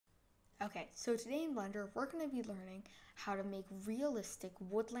Okay, so today in Blender, we're going to be learning how to make realistic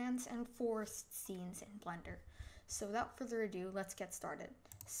woodlands and forest scenes in Blender. So without further ado, let's get started.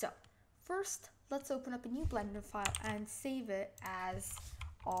 So first, let's open up a new Blender file and save it as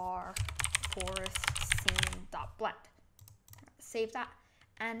our forest scene.blend. Save that,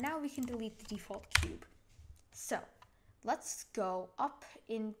 and now we can delete the default cube. So let's go up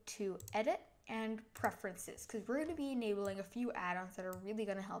into Edit and Preferences, because we're going to be enabling a few add-ons that are really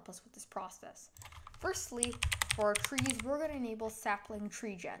going to help us with this process. Firstly, for our trees, we're going to enable Sapling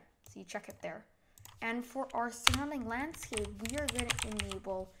Tree Gen, so you check it there. And for our surrounding landscape, we are going to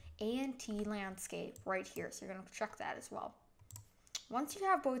enable ANT Landscape right here, so you're going to check that as well. Once you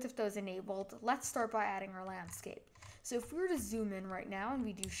have both of those enabled, let's start by adding our landscape. So if we were to zoom in right now and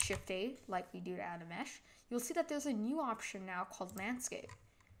we do Shift-A like we do to add a mesh, you'll see that there's a new option now called Landscape.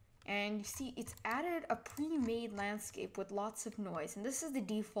 And you see it's added a pre-made landscape with lots of noise. And this is the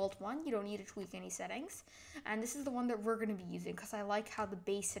default one. You don't need to tweak any settings. And this is the one that we're going to be using because I like how the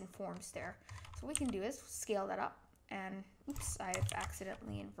basin forms there. So what we can do is scale that up. And oops, I've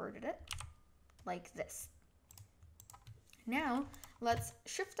accidentally inverted it like this. Now, let's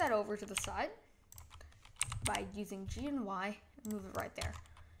shift that over to the side by using G and Y and move it right there.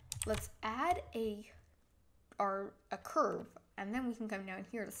 Let's add a curve, and then we can come down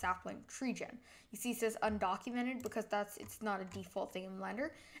here to Sapling Tree Gen. You see it says undocumented because it's not a default thing in Blender.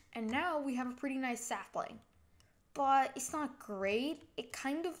 And now we have a pretty nice sapling. But it's not great. It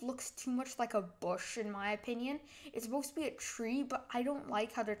kind of looks too much like a bush in my opinion. It's supposed to be a tree, but I don't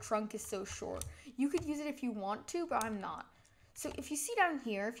like how the trunk is so short. You could use it if you want to, but I'm not. So if you see down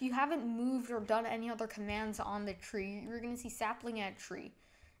here, if you haven't moved or done any other commands on the tree, you're going to see sapling add tree.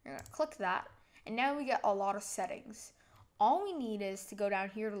 You're going to click that, and now we get a lot of settings. All we need is to go down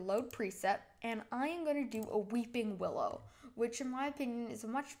here to load preset, and I am going to do a weeping willow, which in my opinion is a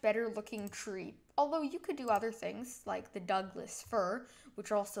much better looking tree. Although you could do other things like the Douglas fir,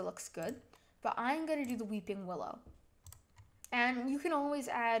 which also looks good, but I'm going to do the weeping willow. And you can always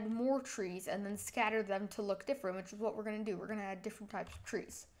add more trees and then scatter them to look different, which is what we're going to do. We're going to add different types of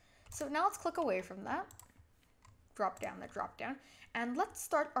trees. So now let's click away from that. Drop down, and let's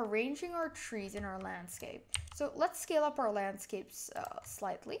start arranging our trees in our landscape. So let's scale up our landscapes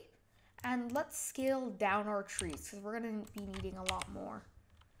slightly, and let's scale down our trees because we're going to be needing a lot more.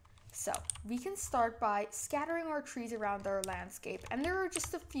 So we can start by scattering our trees around our landscape, and there are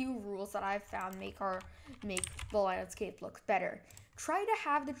just a few rules that I've found make the landscape look better. Try to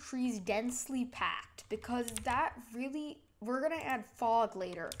have the trees densely packed because that really, we're going to add fog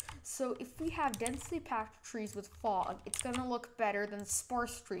later. So if we have densely packed trees with fog, it's going to look better than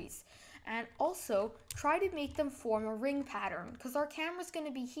sparse trees. And also, try to make them form a ring pattern because our camera's going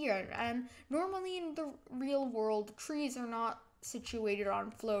to be here. And normally in the real world, trees are not situated on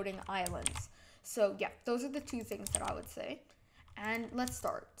floating islands. So yeah, those are the two things that I would say. And let's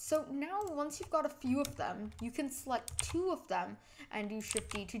start. So now once you've got a few of them, you can select two of them and do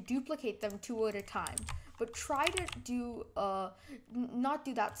Shift-D to duplicate them two at a time. But try to do not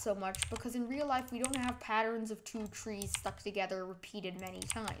do that so much because in real life we don't have patterns of two trees stuck together repeated many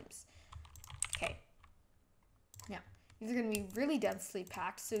times. Okay. Now, these are going to be really densely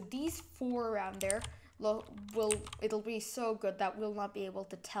packed. So these four around there it'll be so good that we'll not be able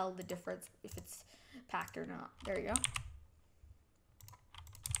to tell the difference if it's packed or not. There you go.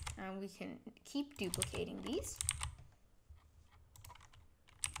 And we can keep duplicating these.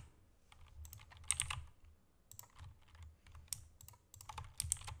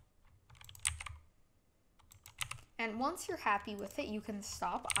 And once you're happy with it, you can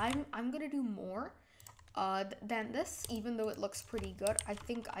stop. I'm gonna do more than this, even though it looks pretty good. I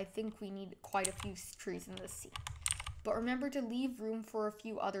think we need quite a few trees in this scene. But remember to leave room for a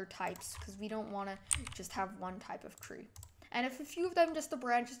few other types because we don't want to just have one type of tree. And if a few of them, just the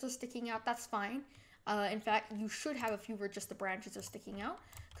branches are sticking out, that's fine. In fact, you should have a few where just the branches are sticking out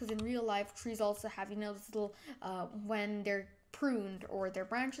because in real life, trees also have, you know, this little, when they're pruned or their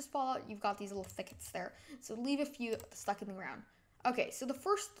branches fall out, you've got these little thickets there. So leave a few stuck in the ground. Okay, so the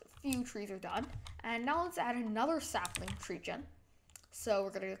first few trees are done, and now let's add another Sapling Tree Gen. So we're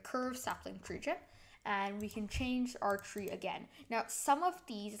going to curve Sapling Tree Gen, and we can change our tree again. Now, some of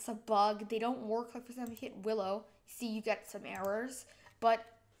these, it's a bug, they don't work. Like for example, if you hit willow, see you get some errors, but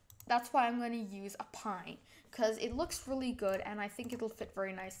that's why I'm going to use a pine, because it looks really good, and I think it'll fit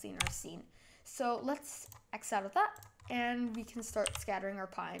very nicely in our scene. So let's X out of that, and we can start scattering our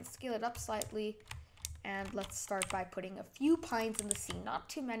pines. Scale it up slightly. And let's start by putting a few pines in the scene. Not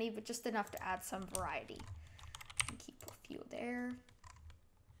too many, but just enough to add some variety. And keep a few there.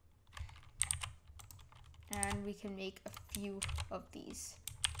 And we can make a few of these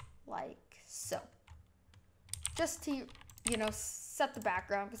like so. Just to, you know, set the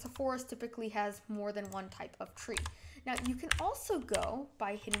background, because a forest typically has more than one type of tree. Now you can also go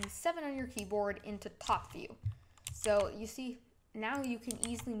by hitting 7 on your keyboard into top view. So you see, now you can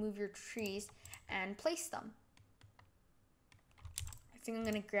easily move your trees and place them. I think I'm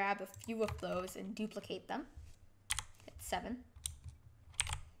going to grab a few of those and duplicate them. Hit 7.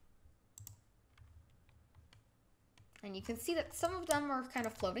 And you can see that some of them are kind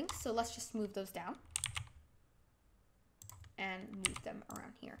of floating, so let's just move those down and move them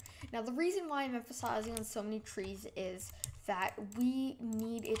around here. Now the reason why I'm emphasizing on so many trees is that we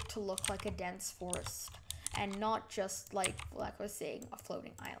need it to look like a dense forest and not just like I was saying, a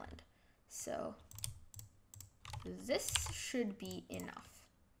floating island. So this should be enough.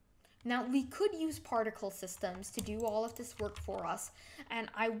 Now we could use particle systems to do all of this work for us, and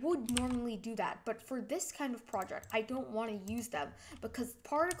I would normally do that, but for this kind of project I don't want to use them because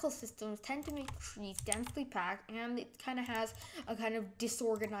particle systems tend to make trees densely packed and it kind of has a kind of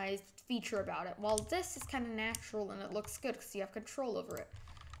disorganized feature about it, while this is kind of natural and it looks good because you have control over it.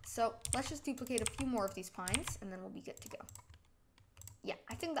 So let's just duplicate a few more of these pines and then we'll be good to go. Yeah,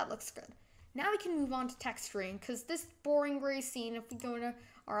 I think that looks good. Now we can move on to texturing, because this boring gray scene, if we go into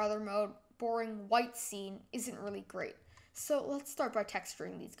our other mode, boring white scene isn't really great. So let's start by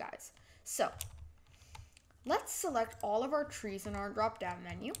texturing these guys. So let's select all of our trees in our drop down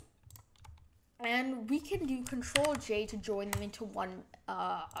menu, and we can do Control J to join them into one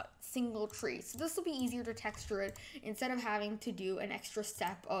single tree. So this will be easier to texture it instead of having to do an extra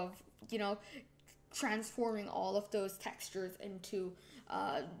step of, you know, transforming all of those textures into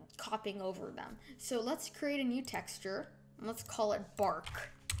copying over them. So let's create a new texture and let's call it bark.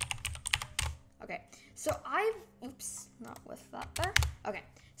 Okay, so oops, not with that there. Okay,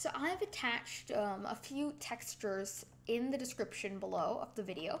 so I've attached a few textures in the description below of the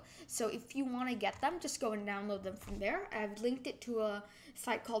video. So if you want to get them, just go and download them from there. I've linked it to a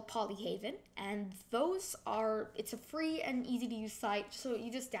site called Polyhaven, and it's a free and easy to use site, so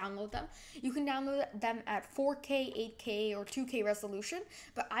you just download them. You can download them at 4K, 8K, or 2K resolution,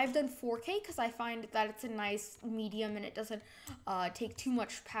 but I've done 4K because I find that it's a nice medium and it doesn't take too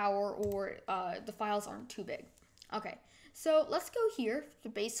much power, or the files aren't too big. Okay, so let's go here to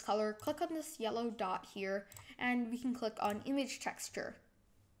base color, click on this yellow dot here, and we can click on image texture.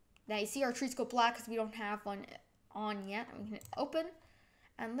 Now you see our trees go black because we don't have one on yet. We can hit open,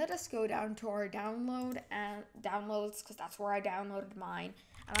 and let us go down to our downloads, because that's where I downloaded mine.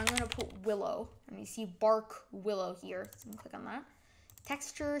 And I'm going to put willow, and you see bark willow here. So I'm going to click on that.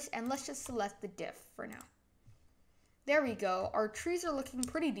 Textures, and let's just select the diff for now. There we go. Our trees are looking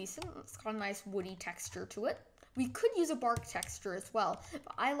pretty decent. It's got a nice woody texture to it. We could use a bark texture as well,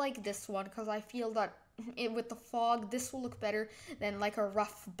 but I like this one because I feel that with the fog, this will look better than like a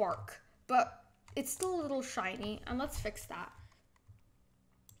rough bark. But it's still a little shiny, and let's fix that.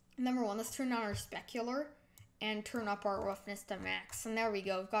 Number 1, let's turn down our specular and turn up our roughness to max. And there we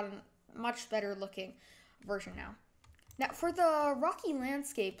go. We've got a much better looking version now. Now for the rocky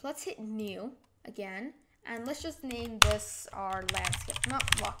landscape, let's hit new again. And let's just name this our landscape.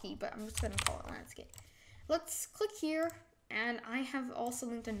 Not rocky, but I'm just going to call it landscape. Let's click here, and I have also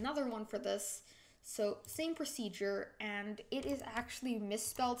linked another one for this. So same procedure, and it is actually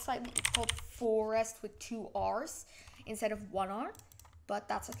misspelled slightly. It's called forest with 2 R's instead of 1 R, but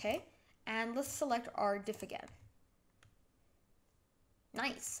that's okay. And let's select our diff again.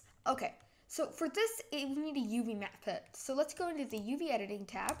 Nice. Okay, so for this, we need to UV map it. So let's go into the UV editing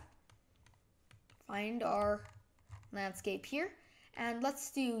tab, find our landscape here, and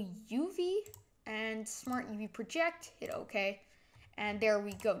let's do UV and Smart UV Project, hit OK, and there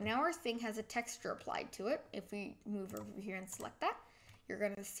we go. Now our thing has a texture applied to it. If we move over here and select that, you're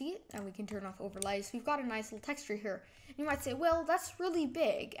going to see it, and we can turn off overlays. We've got a nice little texture here. You might say, well, that's really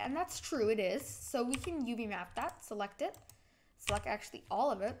big, and that's true, it is. So we can UV map that, select it, select actually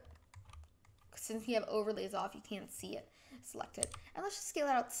all of it. Since we have overlays off, you can't see it. Select it, and let's just scale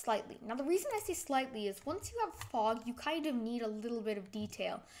it out slightly. Now the reason I say slightly is once you have fog, you kind of need a little bit of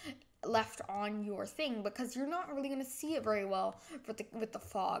detail left on your thing because you're not really going to see it very well with the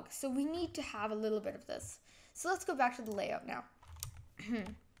fog. So we need to have a little bit of this. So let's go back to the layout now.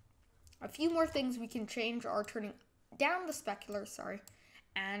 A few more things we can change are turning down the specular,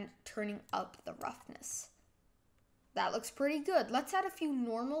 and turning up the roughness. That looks pretty good. Let's add a few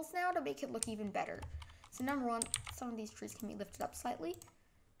normals now to make it look even better. So number 1, some of these trees can be lifted up slightly.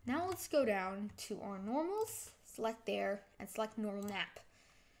 Now let's go down to our normals, select there, and select normal map.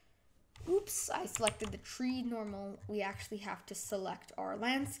 Oops, I selected the tree normal. We actually have to select our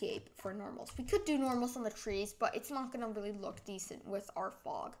landscape for normals. We could do normals on the trees, but it's not gonna really look decent with our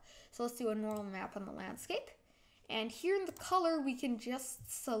fog. So let's do a normal map on the landscape. And here in the color, we can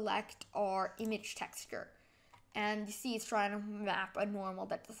just select our image texture. And you see it's trying to map a normal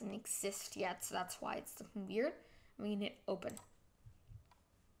that doesn't exist yet, so that's why it's looking weird. We can hit open.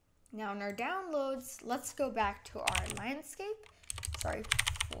 Now in our downloads, let's go back to our landscape. Sorry,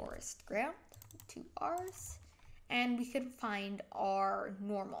 forest ground, 2 R's. And we can find our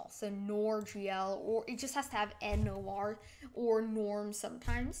normal. So NORGL, or it just has to have NOR or norm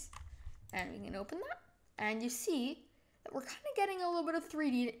sometimes. And we can open that. And you see that we're kind of getting a little bit of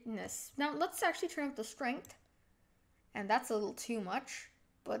 3D-ness. Now let's actually turn up the strength. And that's a little too much,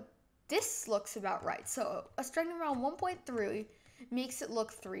 but this looks about right. So a strength around 1.3 makes it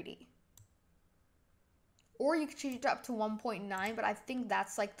look 3D. Or you could change it up to 1.9, but I think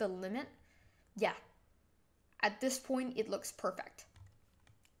that's like the limit. Yeah, at this point it looks perfect.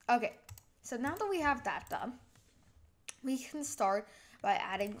 Okay, so now that we have that done, we can start by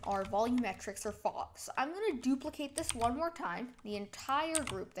adding our volumetrics or fog. So I'm going to duplicate this one more time, the entire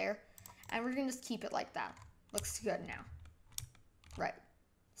group there, and we're going to just keep it like that. Looks good now. Right.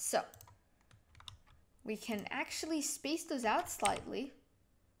 So we can actually space those out slightly.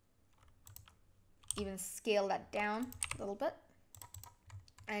 Even scale that down a little bit.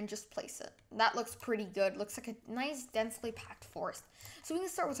 And just place it. That looks pretty good. Looks like a nice densely packed forest. So we can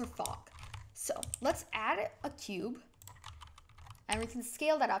start with our fog. So let's add a cube. And we can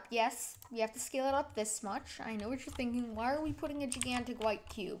scale that up. Yes, we have to scale it up this much. I know what you're thinking. Why are we putting a gigantic white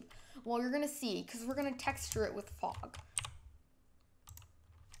cube? Well, you're going to see, because we're going to texture it with fog.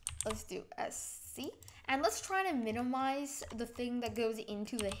 Let's do SC. And let's try to minimize the thing that goes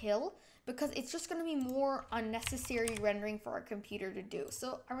into the hill, because it's just going to be more unnecessary rendering for our computer to do.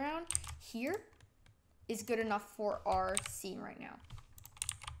 So around here is good enough for our scene right now.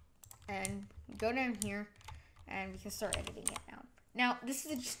 And go down here, and we can start editing it now. Now, this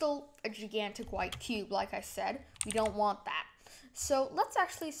is still a gigantic white cube, like I said. We don't want that. So let's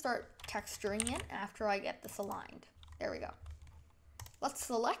actually start texturing it after I get this aligned. There we go. Let's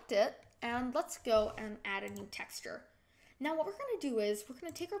select it and let's go and add a new texture. Now what we're going to do is we're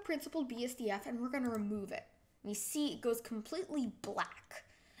going to take our principled BSDF and we're going to remove it. And you see it goes completely black.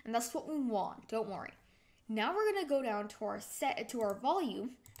 And that's what we want, don't worry. Now we're going to go down to our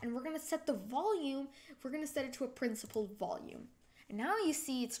volume, and we're going to set the volume, we're going to set it to a principled volume. And now you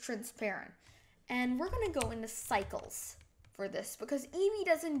see it's transparent. And we're going to go into cycles for this, because Eevee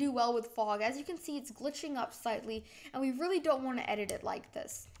doesn't do well with fog. As you can see, it's glitching up slightly, and we really don't want to edit it like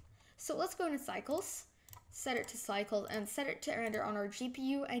this. So let's go into cycles, set it to cycles, and set it to render on our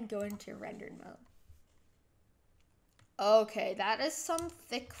GPU, and go into rendered mode. Okay, that is some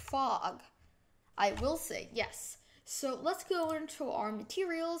thick fog, I will say, yes. So let's go into our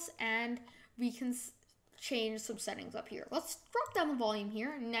materials, and we can change some settings up here. Let's drop down the volume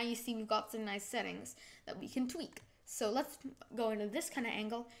here, and now you see we've got some nice settings that we can tweak. So let's go into this kind of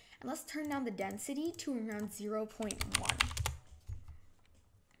angle, and let's turn down the density to around 0.1.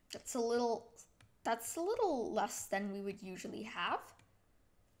 That's a little less than we would usually have.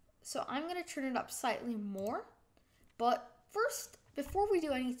 So I'm going to turn it up slightly more. But first, before we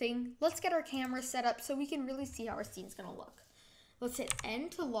do anything, let's get our camera set up so we can really see how our scene's going to look. Let's hit N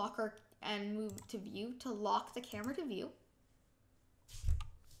to lock and move to view to lock the camera to view.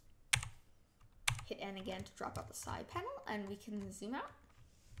 Hit N again to drop out the side panel, and we can zoom out.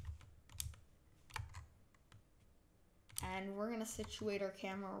 And we're going to situate our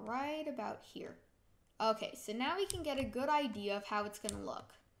camera right about here. Okay, so now we can get a good idea of how it's going to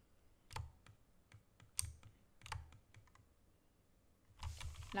look.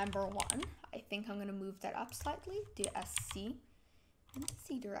 Number 1, I think I'm going to move that up slightly, do SC in the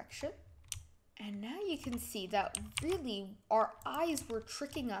C direction. And now you can see that really our eyes were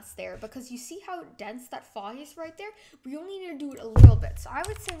tricking us there, because you see how dense that fog is right there? We only need to do it a little bit. So I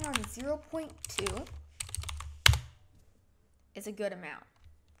would say around 0.2 is a good amount.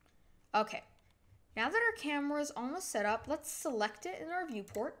 Okay, now that our camera is almost set up, let's select it in our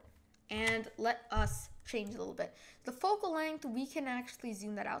viewport and let us change a little bit. The focal length, we can actually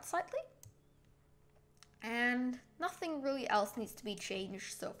zoom that out slightly. And nothing really else needs to be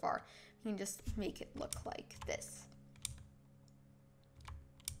changed so far. You can just make it look like this.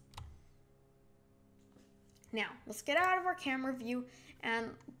 Now, let's get out of our camera view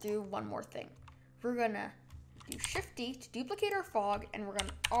and do one more thing. We're gonna do Shift D to duplicate our fog, and we're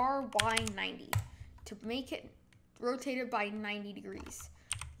gonna RY90 to make it rotated by 90 degrees.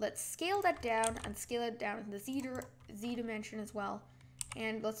 Let's scale that down and scale it down in the Z dimension as well.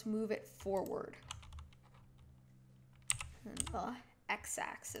 and let's move it forward. And the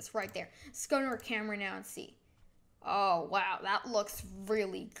x-axis right there. Let's go to our camera now and see. Oh, wow, that looks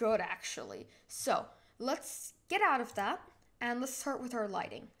really good, actually. So let's get out of that, and let's start with our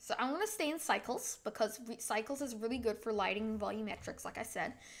lighting. So I want to stay in cycles, because cycles is really good for lighting and volumetrics, like I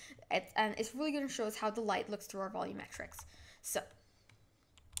said. And it's really going to show us how the light looks through our volumetrics. So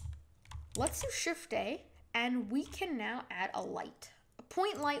let's do Shift A, and we can now add a light. A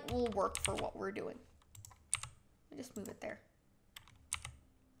point light will work for what we're doing. Let me just move it there.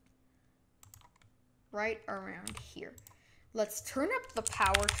 Right around here. Let's turn up the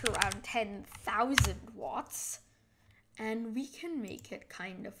power to around 10,000 watts, and we can make it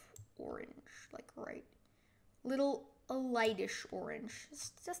kind of orange, like right, a lightish orange.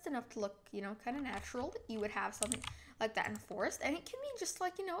 It's just enough to look, you know, kind of natural. You would have something like that in forest, and it can be just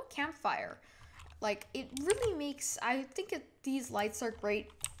like, you know, a campfire. Like, it really makes, I think these lights are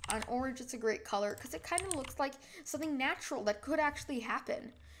great. On orange, it's a great color because it kind of looks like something natural that could actually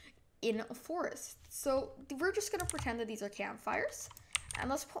happen in a forest. So we're just gonna pretend that these are campfires, and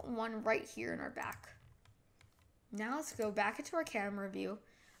let's put one right here in our back. Now let's go back into our camera view,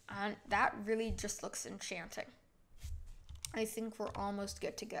 and that really just looks enchanting. I think we're almost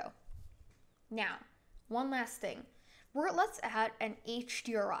good to go. Now, one last thing. Let's add an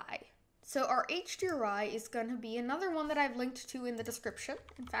HDRI. So our HDRI is gonna be another one that I've linked to in the description.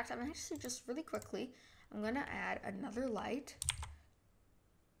 In fact, I'm actually just really quickly, I'm gonna add another light,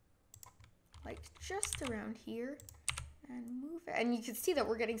 like just around here, and move it. And you can see that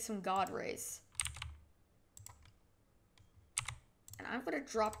we're getting some God rays. And I'm gonna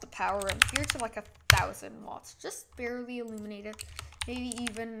drop the power in here to like 1,000 watts, just barely illuminated. Maybe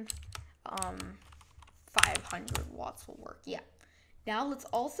even 500 watts will work. Yeah. Now let's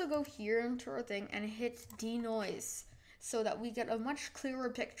also go here into our thing and hit denoise so that we get a much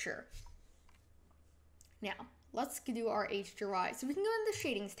clearer picture. Now let's do our HDRI. So we can go in the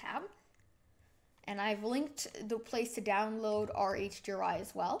shadings tab, and I've linked the place to download our HDRI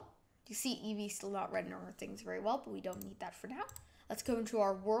as well. You see Eevee's still not rendering things very well, but we don't need that for now. Let's go into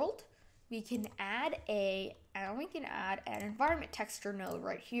our world. We can add an environment texture node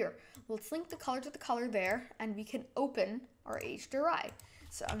right here. Let's link the color to the color there, and we can open our HDRI.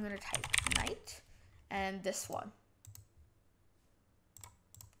 So I'm gonna type night and this one.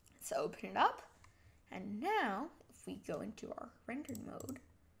 Let's open it up. And now if we go into our rendered mode,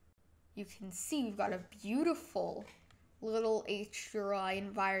 you can see we've got a beautiful little HDRI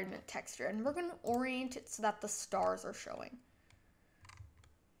environment texture, and we're gonna orient it so that the stars are showing.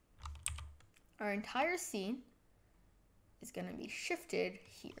 Our entire scene is gonna be shifted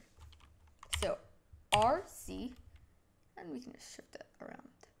here. So RC, and we can just shift it around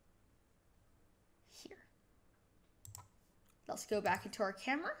here. Let's go back into our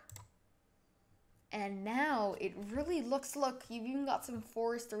camera. And now it really looks, look, you've even got some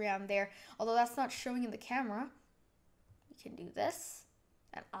forest around there. Although that's not showing in the camera. We can do this.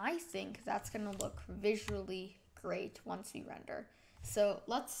 And I think that's gonna look visually great once we render. So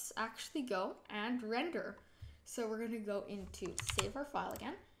let's actually go and render. So we're gonna go into save our file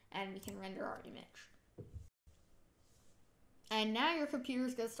again, and we can render our image. And now your computer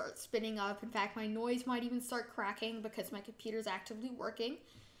is gonna start spinning up. In fact, my noise might even start cracking because my computer is actively working.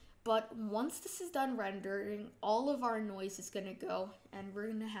 But once this is done rendering, all of our noise is gonna go, and we're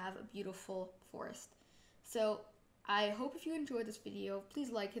gonna have a beautiful forest. So I hope if you enjoyed this video,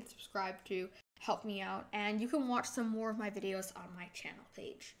 please like and subscribe to help me out, and you can watch some more of my videos on my channel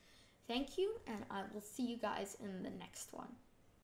page. Thank you, and I will see you guys in the next one.